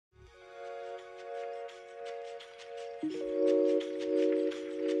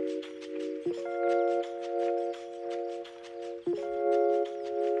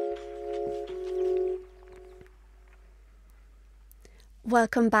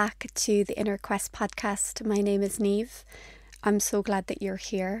Welcome back to the Inner Quest podcast. My name is Niamh. I'm so glad that you're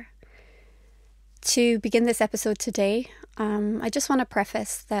here. To begin this episode today, I just want to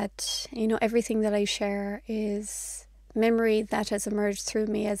preface that, everything that I share is memory that has emerged through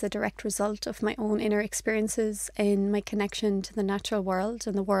me as a direct result of my own inner experiences in my connection to the natural world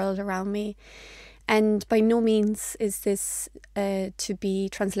and the world around me. And by no means is this to be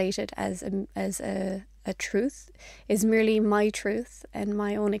translated as a truth. Is merely my truth and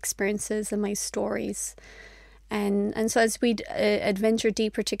my own experiences and my stories. And so as we adventure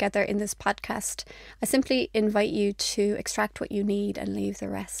deeper together in this podcast, I simply invite you to extract what you need and leave the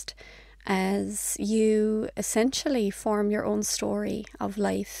rest, as you essentially form your own story of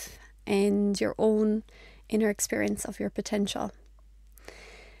life and your own inner experience of your potential.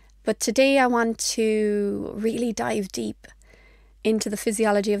 But today I want to really dive deep into the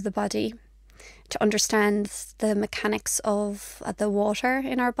physiology of the body, to understand the mechanics of the water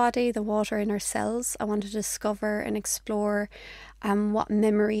in our body, the water in our cells. I want to discover and explore what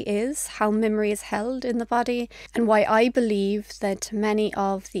memory is, how memory is held in the body, and why I believe that many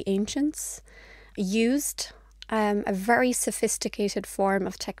of the ancients used a very sophisticated form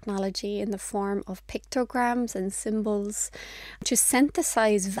of technology in the form of pictograms and symbols to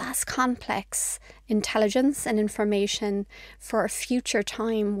synthesize vast complex intelligence and information for a future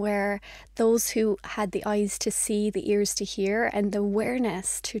time where those who had the eyes to see, the ears to hear, and the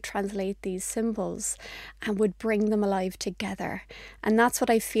awareness to translate these symbols and would bring them alive together. And that's what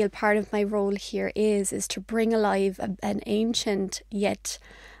I feel part of my role here is to bring alive an ancient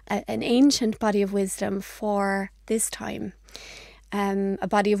body of wisdom for this time. A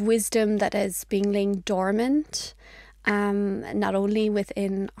body of wisdom that is being laying dormant, not only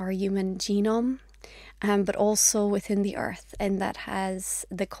within our human genome, but also within the earth, and that has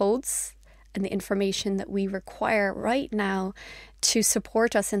the codes and the information that we require right now to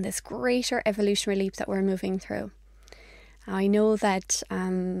support us in this greater evolutionary leap that we're moving through. I know that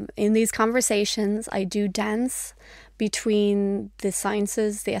in these conversations I do dance between the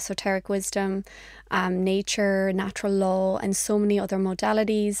sciences, the esoteric wisdom, nature, natural law, and so many other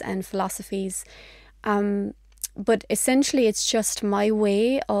modalities and philosophies. But essentially it's just my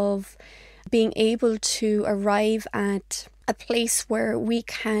way of being able to arrive at a place where we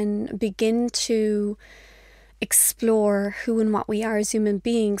can begin to explore who and what we are as human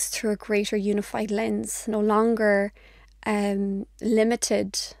beings through a greater unified lens, no longer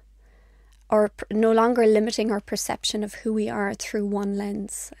limiting our perception of who we are through one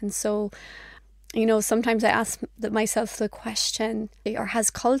lens. And so, sometimes I ask myself the question, or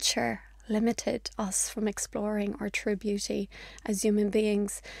has culture limited us from exploring our true beauty as human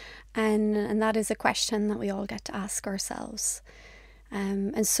beings? And that is a question that we all get to ask ourselves.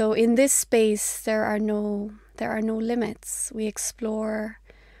 And so in this space, there are no limits. We explore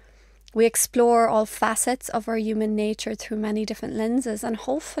all facets of our human nature through many different lenses, and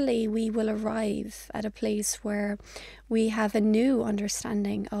hopefully we will arrive at a place where we have a new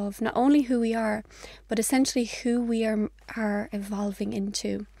understanding of not only who we are, but essentially who we are evolving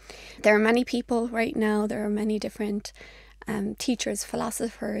into. There are many people right now, there are many different teachers,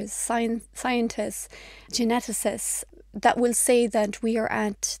 philosophers, scientists, geneticists that will say that we are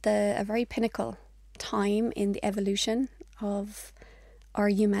at a very pinnacle time in the evolution of our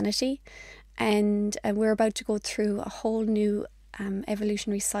humanity, and we're about to go through a whole new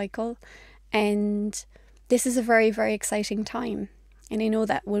evolutionary cycle, and this is a very, very exciting time. And I know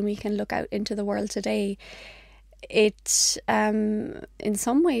that when we can look out into the world today, it in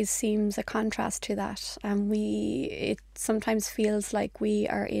some ways seems a contrast to that, and it sometimes feels like we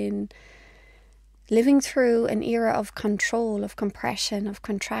are living through an era of control, of compression, of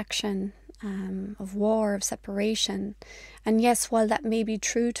contraction, of war, of separation. And yes, while that may be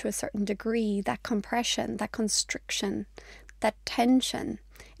true to a certain degree, that compression, that constriction, that tension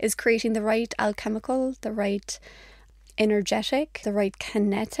is creating the right alchemical, the right energetic, the right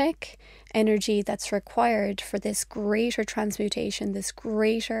kinetic energy that's required for this greater transmutation, this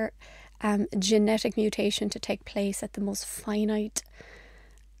greater genetic mutation to take place at the most finite,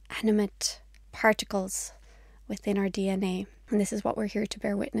 animate particles within our DNA. And this is what we're here to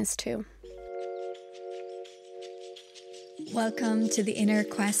bear witness to. Welcome to the Inner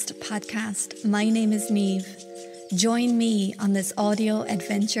Quest podcast. My name is Niamh. Join me on this audio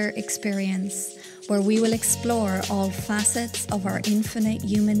adventure experience where we will explore all facets of our infinite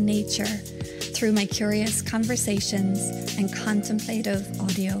human nature through my curious conversations and contemplative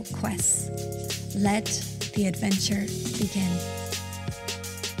audio quests. Let the adventure begin.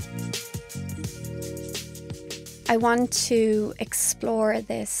 I want to explore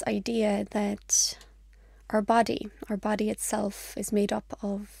this idea that our body itself is made up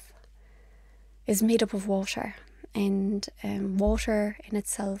of water, and water in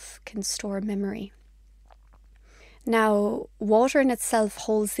itself can store memory. Now, water in itself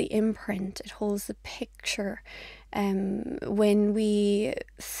holds the imprint, it holds the picture. When we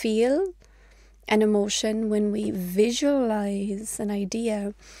feel an emotion, when we visualize an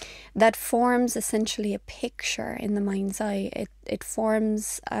idea, that forms essentially a picture in the mind's eye. It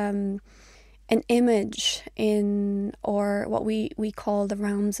forms an image in, or what we call the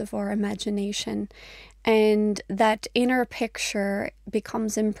realms of our imagination. And that inner picture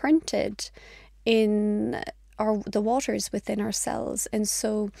becomes imprinted in the waters within our cells. And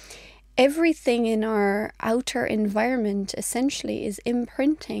so everything in our outer environment essentially is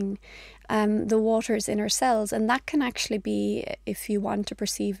imprinting the waters in our cells. And that can actually be, if you want to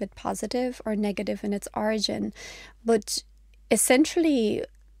perceive it, positive or negative in its origin. But essentially,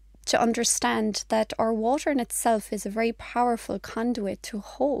 to understand that our water in itself is a very powerful conduit to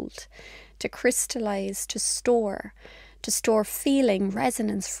hold, to crystallize, to store feeling,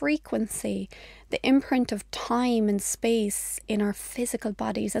 resonance, frequency, the imprint of time and space in our physical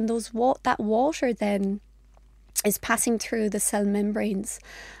bodies. And that water then is passing through the cell membranes.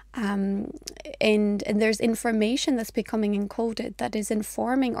 And there's information that's becoming encoded that is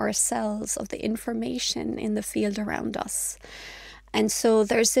informing our cells of the information in the field around us. And so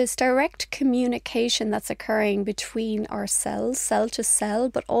there's this direct communication that's occurring between our cells, cell to cell,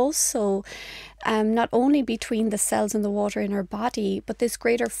 but also not only between the cells and the water in our body, but this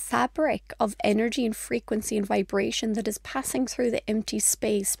greater fabric of energy and frequency and vibration that is passing through the empty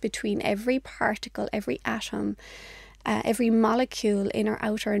space between every particle, every atom, every molecule in our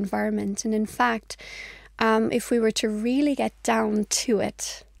outer environment. And in fact, if we were to really get down to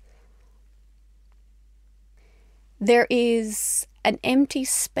it, there is an empty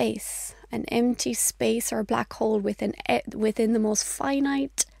space or black hole within the most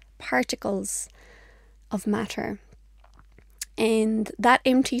finite particles of matter. And that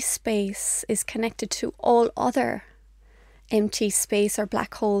empty space is connected to all other empty space or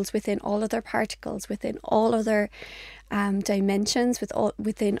black holes within all other particles, within all other dimensions,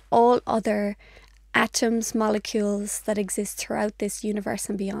 within all other atoms, molecules that exist throughout this universe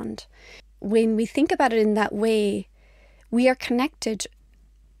and beyond. When we think about it in that way, we are connected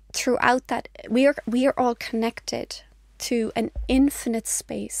throughout that. We are all connected to an infinite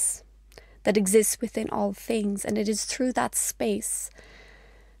space that exists within all things. And it is through that space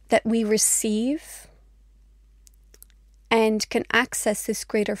that we receive and can access this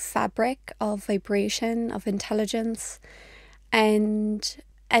greater fabric of vibration, of intelligence. And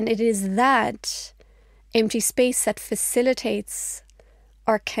it is that empty space that facilitates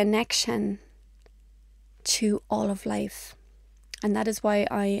our connection to all of life. And that is why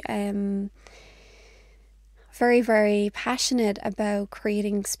I am very, very passionate about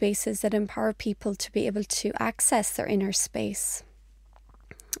creating spaces that empower people to be able to access their inner space.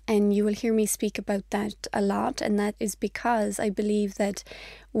 And you will hear me speak about that a lot, and that is because I believe that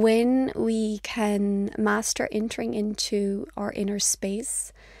when we can master entering into our inner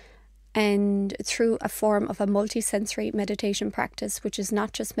space, and through a form of a multisensory meditation practice, which is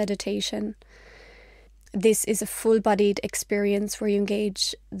not just meditation, this is a full-bodied experience where you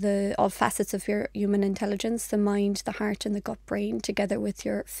engage all facets of your human intelligence, the mind, the heart, and the gut brain, together with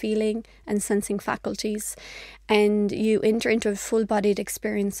your feeling and sensing faculties. And you enter into a full-bodied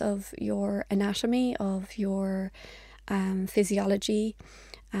experience of your anatomy, of your physiology,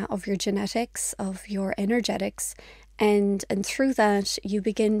 of your genetics, of your energetics. And through that, you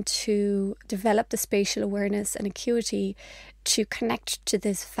begin to develop the spatial awareness and acuity to connect to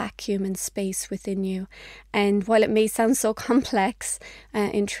this vacuum and space within you. And while it may sound so complex,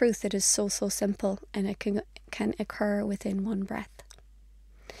 in truth, it is so simple, and it can occur within one breath.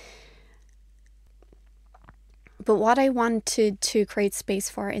 But what I wanted to create space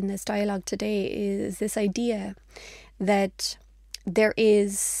for in this dialogue today is this idea that there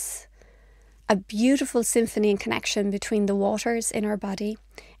is a beautiful symphony and connection between the waters in our body,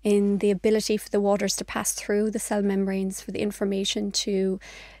 in the ability for the waters to pass through the cell membranes, for the information to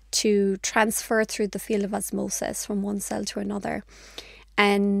transfer through the field of osmosis from one cell to another.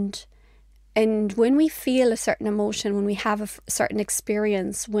 And when we feel a certain emotion, when we have a certain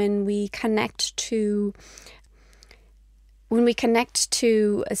experience, when we connect to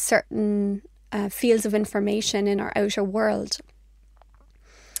a certain fields of information in our outer world,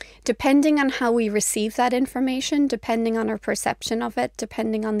 depending on how we receive that information, depending on our perception of it,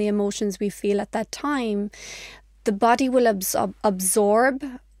 depending on the emotions we feel at that time, the body will absorb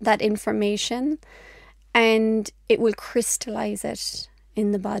that information and it will crystallize it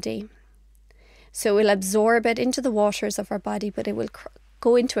in the body. So it will absorb it into the waters of our body, but it will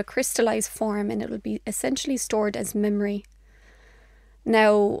go into a crystallized form and it will be essentially stored as memory.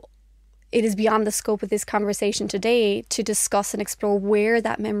 Now, it is beyond the scope of this conversation today to discuss and explore where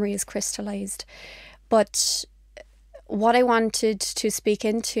that memory is crystallized. But what I wanted to speak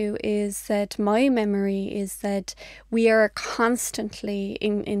into is that my memory is that we are constantly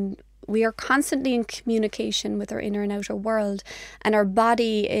in communication with our inner and outer world, and our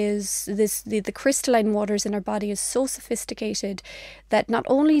body is the crystalline waters in our body is so sophisticated that not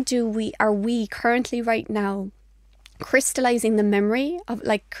only are we currently right now crystallizing the memory of,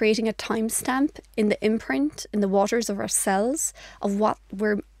 like, creating a timestamp in the imprint in the waters of our cells of what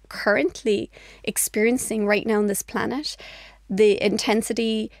we're currently experiencing right now on this planet, the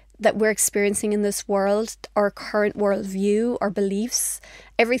intensity that we're experiencing in this world, our current worldview, our beliefs,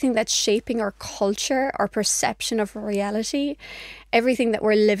 everything that's shaping our culture, our perception of reality, everything that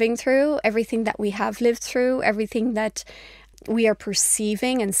we're living through, everything that we have lived through, everything that we are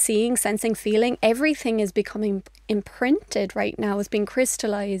perceiving and seeing, sensing, feeling, everything is becoming imprinted right now, is being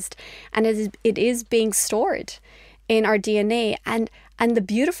crystallized, and it is being stored in our DNA. And the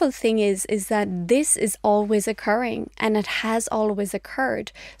beautiful thing is that this is always occurring, and it has always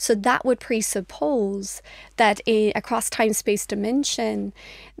occurred. So that would presuppose that across time-space dimension,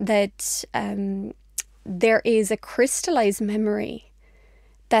 that there is a crystallized memory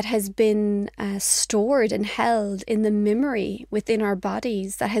that has been stored and held in the memory within our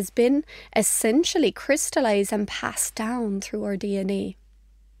bodies, that has been essentially crystallized and passed down through our DNA.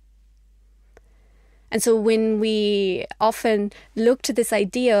 And so when we often look to this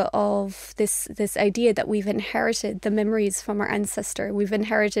idea of this idea that we've inherited the memories from our ancestor, we've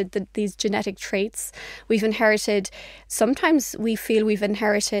inherited these genetic traits, sometimes we feel we've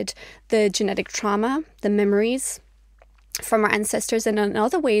inherited the genetic trauma, the memories from our ancestors, and in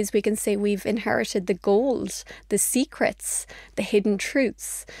other ways we can say we've inherited the gold, the secrets, the hidden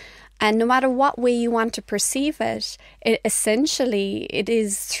truths. And no matter what way you want to perceive it, essentially it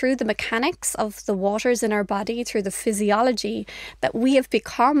is through the mechanics of the waters in our body, through the physiology, that we have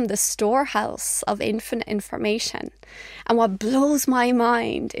become the storehouse of infinite information. And what blows my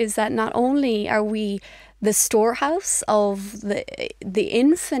mind is that not only are we the storehouse of the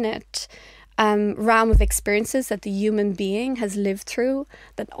infinite realm of experiences that the human being has lived through,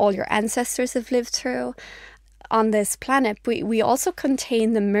 that all your ancestors have lived through on this planet, we also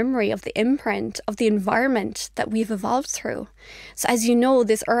contain the memory of the imprint of the environment that we've evolved through. So as you know,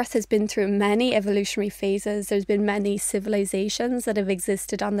 this earth has been through many evolutionary phases. There's been many civilizations that have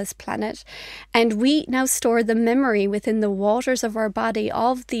existed on this planet, and we now store the memory within the waters of our body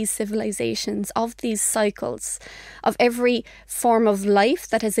of these civilizations, of these cycles, of every form of life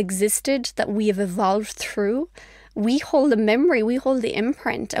that has existed, that we have evolved through. We hold the memory, we hold the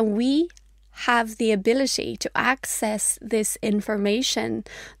imprint, and we have the ability to access this information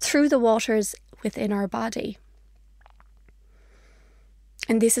through the waters within our body.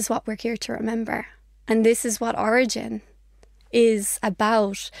 And this is what we're here to remember. And this is what Origin is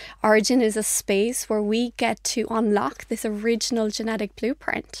about. Origin is a space where we get to unlock this original genetic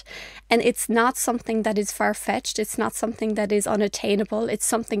blueprint. And it's not something that is far-fetched. It's not something that is unattainable. It's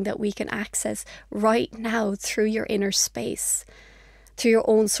something that we can access right now through your inner space, through your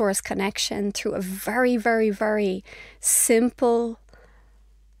own source connection, through a very, very, very simple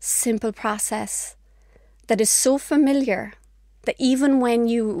process that is so familiar that even when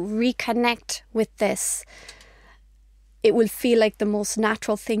you reconnect with this, it will feel like the most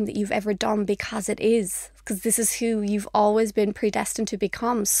natural thing that you've ever done, because this is who you've always been predestined to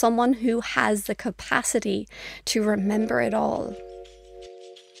become, someone who has the capacity to remember it all.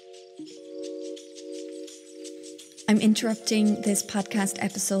 I'm interrupting this podcast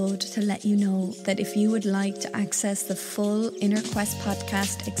episode to let you know that if you would like to access the full Inner Quest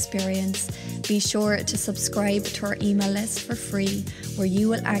podcast experience, be sure to subscribe to our email list for free, where you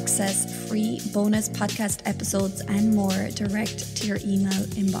will access free bonus podcast episodes and more direct to your email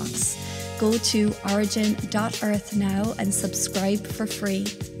inbox. Go to origin.earth now and subscribe for free.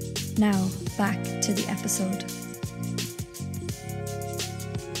 Now, back to the episode.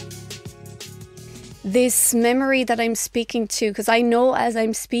 This memory that I'm speaking to, because I know as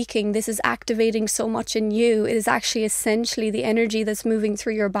I'm speaking, this is activating so much in you. It is actually essentially the energy that's moving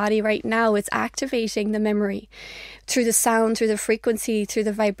through your body right now. It's activating the memory through the sound, through the frequency, through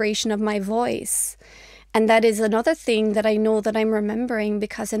the vibration of my voice. And that is another thing that I know that I'm remembering,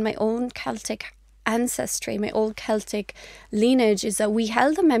 because in my own Celtic ancestry, my old Celtic lineage, is that we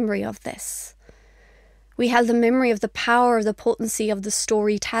held a memory of this. We held the memory of the power, of the potency of the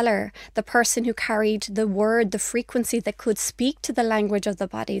storyteller, the person who carried the word, the frequency that could speak to the language of the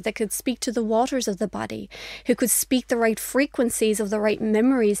body, that could speak to the waters of the body, who could speak the right frequencies of the right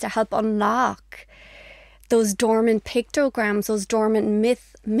memories to help unlock those dormant pictograms, those dormant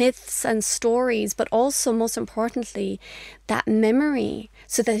myths and stories, but also, most importantly, that memory,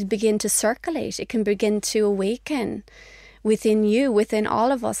 so that it begin to circulate, it can begin to awaken within you, within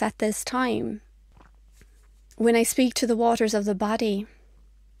all of us at this time. When I speak to the waters of the body,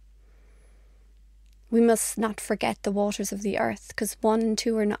 we must not forget the waters of the earth, because 1 and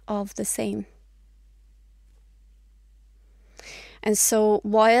 2 are not of the same. And so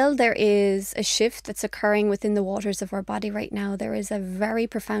while there is a shift that's occurring within the waters of our body right now, there is a very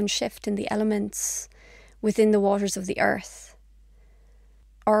profound shift in the elements within the waters of the earth.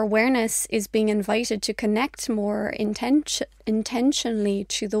 Our awareness is being invited to connect more intentionally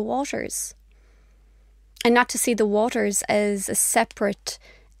to the waters, and not to see the waters as a separate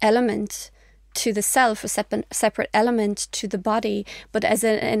element to the self, a separate element to the body, but as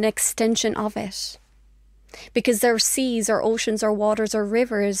an extension of it. Because their seas or oceans or waters or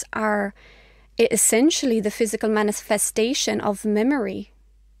rivers are essentially the physical manifestation of memory.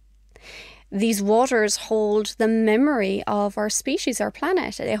 These waters hold the memory of our species, our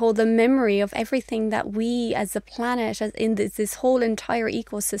planet. They hold the memory of everything that we as a planet, as in this whole entire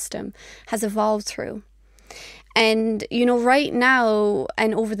ecosystem, has evolved through. And, right now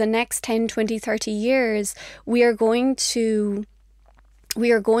and over the next 10, 20, 30 years, we are going to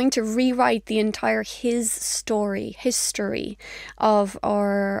rewrite the entire history of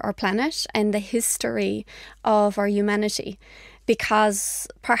our planet and the history of our humanity, because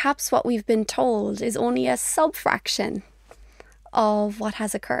perhaps what we've been told is only a sub-fraction of what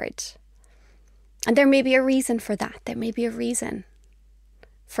has occurred. And there may be a reason for that.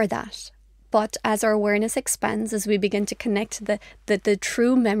 But as our awareness expands, as we begin to connect the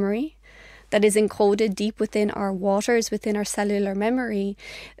true memory that is encoded deep within our waters, within our cellular memory,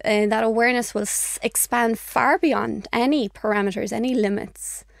 and that awareness will expand far beyond any parameters, any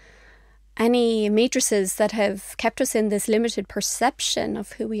limits, any matrices that have kept us in this limited perception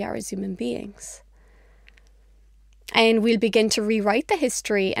of who we are as human beings. And we'll begin to rewrite the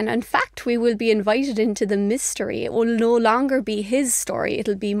history, and in fact we will be invited into the mystery. It will no longer be his story,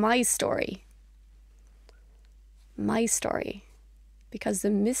 it'll be my story. My story. Because the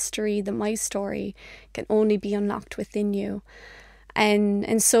mystery, my story, can only be unlocked within you.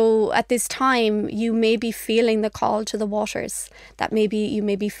 And so at this time, you may be feeling the call to the waters. That maybe you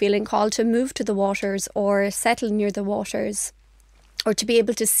may be feeling called to move to the waters, or settle near the waters, or to be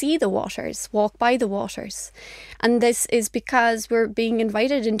able to see the waters, walk by the waters. And this is because we're being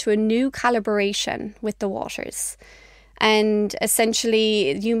invited into a new calibration with the waters. And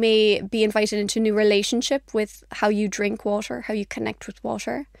essentially, you may be invited into a new relationship with how you drink water, how you connect with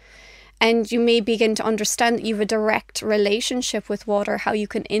water. And you may begin to understand that you have a direct relationship with water, how you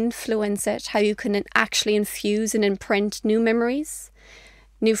can influence it, how you can actually infuse and imprint new memories,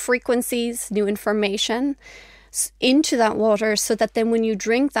 new frequencies, new information into that water, so that then when you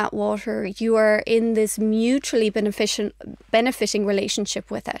drink that water, you are in this mutually benefiting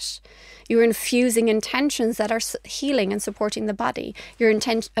relationship with it. You're infusing intentions that are healing and supporting the body. You're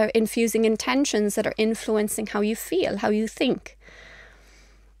infusing intentions that are influencing how you feel, how you think.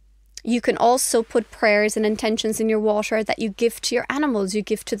 You can also put prayers and intentions in your water that you give to your animals, you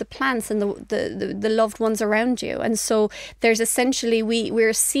give to the plants and the loved ones around you. And so there's essentially,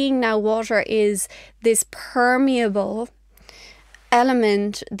 we're seeing now water is this permeable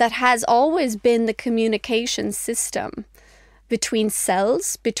element that has always been the communication system between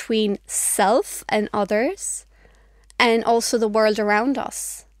cells, between self and others, and also the world around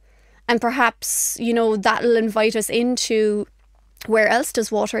us. And perhaps, that'll invite us into, where else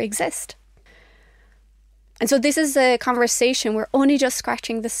does water exist? And so this is a conversation, we're only just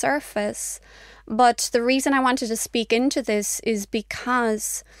scratching the surface. But the reason I wanted to speak into this is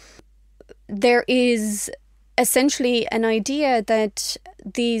because there is essentially an idea that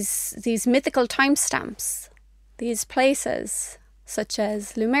these mythical timestamps, these places such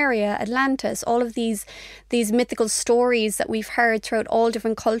as Lemuria, Atlantis, all of these mythical stories that we've heard throughout all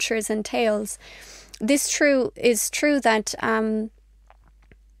different cultures and tales, this is true that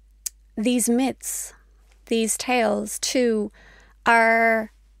these myths, these tales too,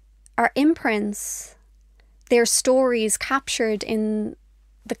 are imprints. They're stories captured in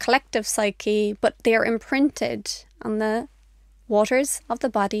the collective psyche, but they're imprinted on the waters of the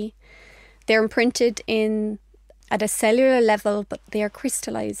body, They're imprinted in at a cellular level, but they are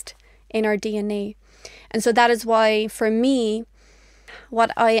crystallized in our DNA. And so that is why, for me,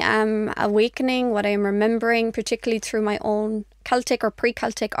 what I am awakening, what I am remembering, particularly through my own Celtic or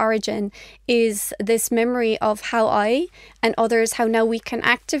pre-Celtic origin, is this memory of how I and others, how now we can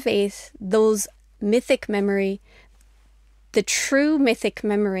activate those mythic memory, the true mythic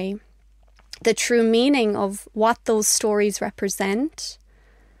memory, the true meaning of what those stories represent,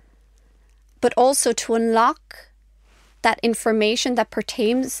 but also to unlock that information that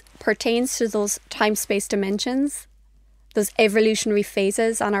pertains to those time-space dimensions, those evolutionary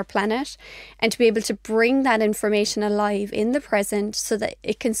phases on our planet, and to be able to bring that information alive in the present so that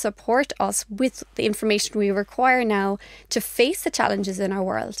it can support us with the information we require now to face the challenges in our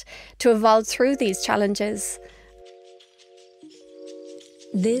world, to evolve through these challenges.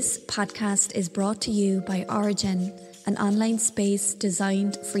 This podcast is brought to you by Origin, an online space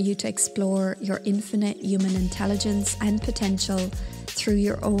designed for you to explore your infinite human intelligence and potential through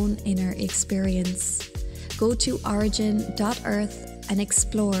your own inner experience. Go to origin.earth and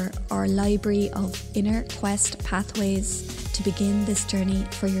explore our library of inner quest pathways to begin this journey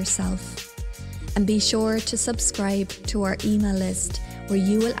for yourself. And be sure to subscribe to our email list where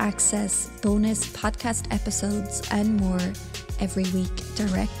you will access bonus podcast episodes and more every week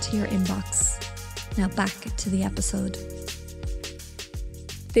direct to your inbox. Now back to the episode.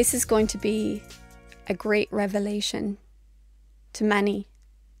 This is going to be a great revelation to many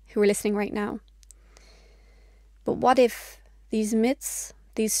who are listening right now. But what if these myths,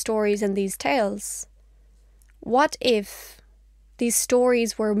 these stories and these tales, what if these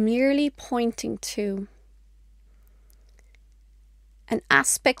stories were merely pointing to an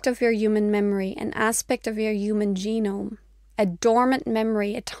aspect of your human memory, an aspect of your human genome, a dormant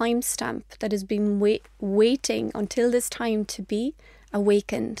memory, a timestamp that has been waiting until this time to be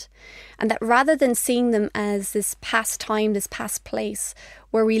awakened. And that rather than seeing them as this past time, this past place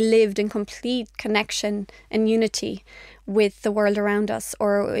where we lived in complete connection and unity with the world around us,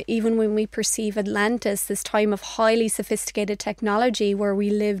 or even when we perceive Atlantis, this time of highly sophisticated technology where we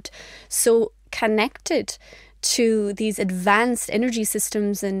lived so connected to these advanced energy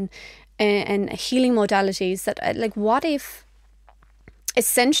systems and healing modalities, that like, what if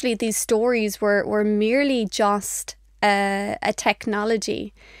essentially these stories were merely just a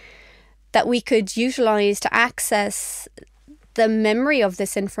technology that we could utilize to access the memory of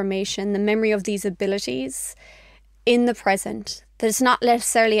this information, the memory of these abilities in the present. That it's not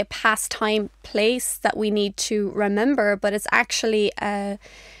necessarily a past time place that we need to remember, but it's actually a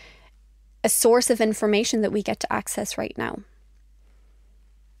source of information that we get to access right now.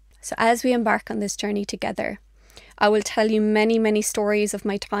 So as we embark on this journey together, I will tell you many, many stories of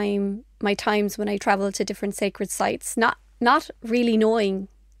my times when I traveled to different sacred sites, not really knowing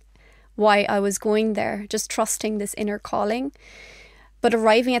why I was going there, just trusting this inner calling, but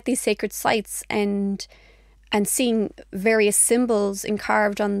arriving at these sacred sites and seeing various symbols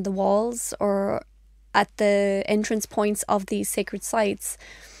encarved on the walls or at the entrance points of these sacred sites,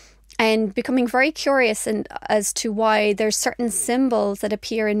 and becoming very curious as to why there's certain symbols that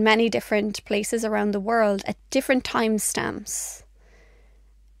appear in many different places around the world at different timestamps.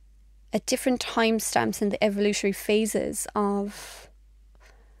 At different timestamps in the evolutionary phases of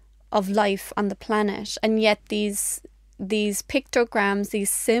life on the planet. And yet these pictograms, these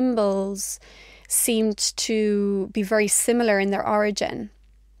symbols seemed to be very similar in their origin.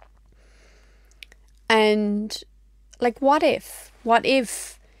 And like, what if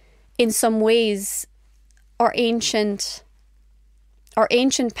in some ways our ancient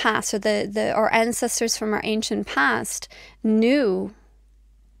past, or our ancestors from our ancient past knew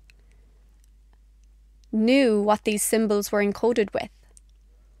what these symbols were encoded with,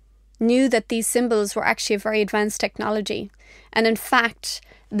 knew that these symbols were actually a very advanced technology. And in fact,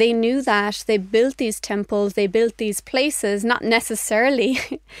 they knew that they built these temples, they built these places, not necessarily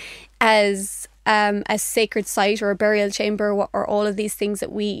as a sacred site or a burial chamber or all of these things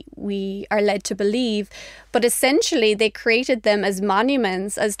that we are led to believe, but essentially they created them as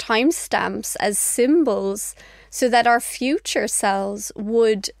monuments, as timestamps, as symbols, so that our future selves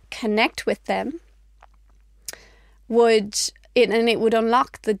would connect with them, and it would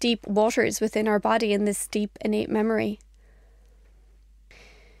unlock the deep waters within our body in this deep innate memory.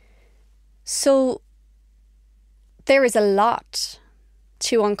 So there is a lot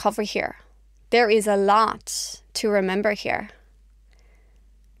to uncover here. There is a lot to remember here.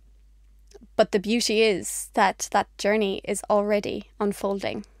 But the beauty is that that journey is already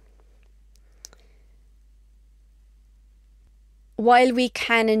unfolding. While we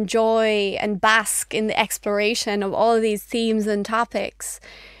can enjoy and bask in the exploration of all of these themes and topics,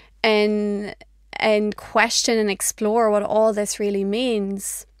 and question and explore what all this really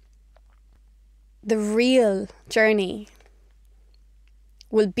means, the real journey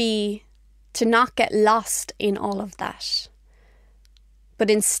will be to not get lost in all of that, but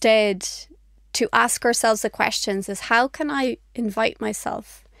instead to ask ourselves the questions is, how can I invite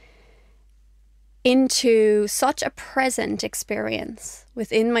myself into such a present experience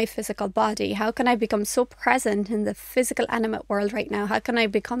within my physical body? How can I become so present in the physical animate world right now? How can I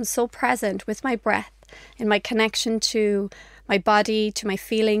become so present with my breath, in my connection to my body, to my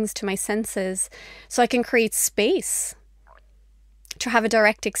feelings, to my senses, so I can create space to have a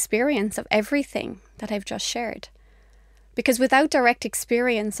direct experience of everything that I've just shared? Because without direct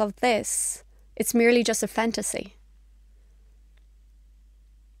experience of this, it's merely just a fantasy.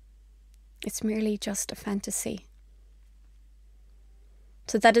 It's merely just a fantasy.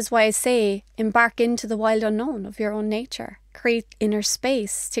 So that is why I say, embark into the wild unknown of your own nature. Create inner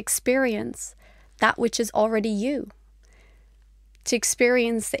space to experience that which is already you. To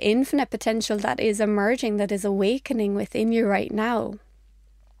experience the infinite potential that is emerging, that is awakening within you right now.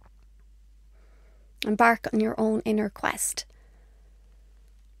 Embark on your own inner quest.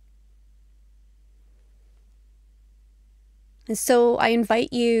 And so I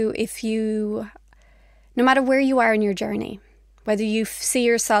invite you, no matter where you are in your journey, whether you see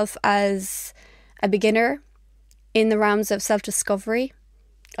yourself as a beginner in the realms of self-discovery,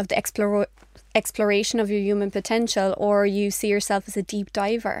 of the exploration of your human potential, or you see yourself as a deep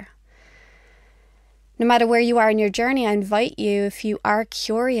diver. No matter where you are in your journey, I invite you, if you are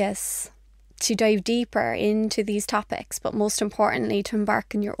curious, to dive deeper into these topics, but most importantly, to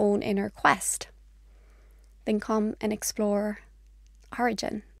embark on your own inner quest. Then come and explore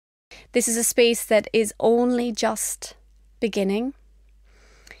Origin. This is a space that is only just beginning.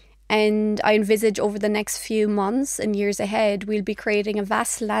 And I envisage over the next few months and years ahead, we'll be creating a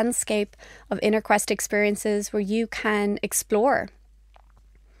vast landscape of inner quest experiences where you can explore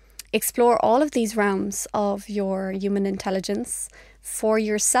all of these realms of your human intelligence for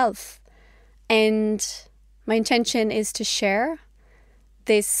yourself. And my intention is to share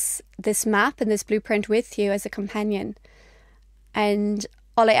this map and this blueprint with you as a companion. And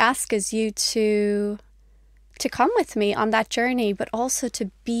all I ask is you to come with me on that journey, but also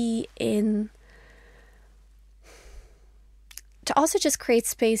to also just create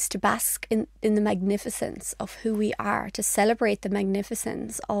space to bask in the magnificence of who we are, to celebrate the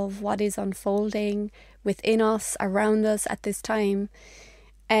magnificence of what is unfolding within us, around us at this time.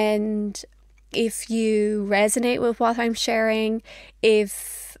 And if you resonate with what I'm sharing,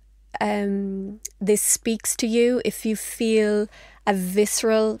 if this speaks to you, if you feel a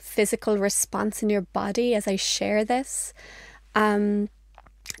visceral physical response in your body as I share this, then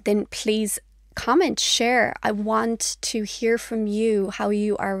please comment, share. I want to hear from you how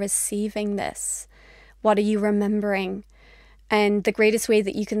you are receiving this. What are you remembering? And the greatest way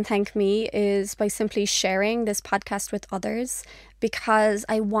that you can thank me is by simply sharing this podcast with others, because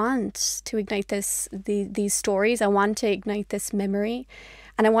I want to ignite these stories. I want to ignite this memory,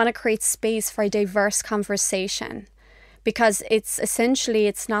 and I want to create space for a diverse conversation, because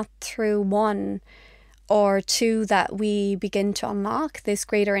it's not through one or two that we begin to unlock this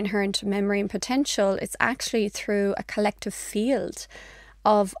greater inherent memory and potential. It's actually through a collective field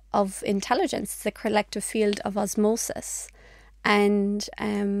of intelligence. It's a collective field of osmosis. And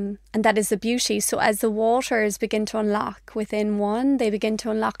that is the beauty. So as the waters begin to unlock within one, they begin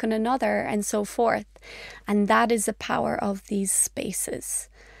to unlock in another, and so forth. And that is the power of these spaces.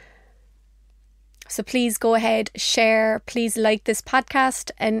 So please go ahead, share, please like this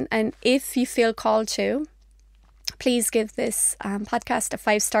podcast, and if you feel called to, please give this podcast a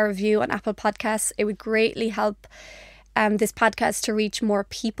 5-star review on Apple Podcasts. It would greatly help this podcast to reach more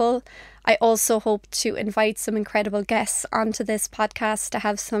people. I also hope to invite some incredible guests onto this podcast to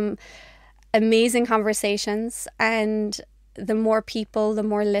have some amazing conversations. And the more people, the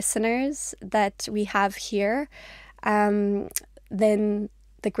more listeners that we have here, then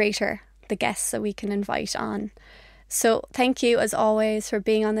the greater the guests that we can invite on. So thank you as always for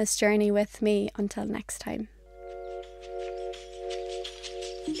being on this journey with me. Until next time.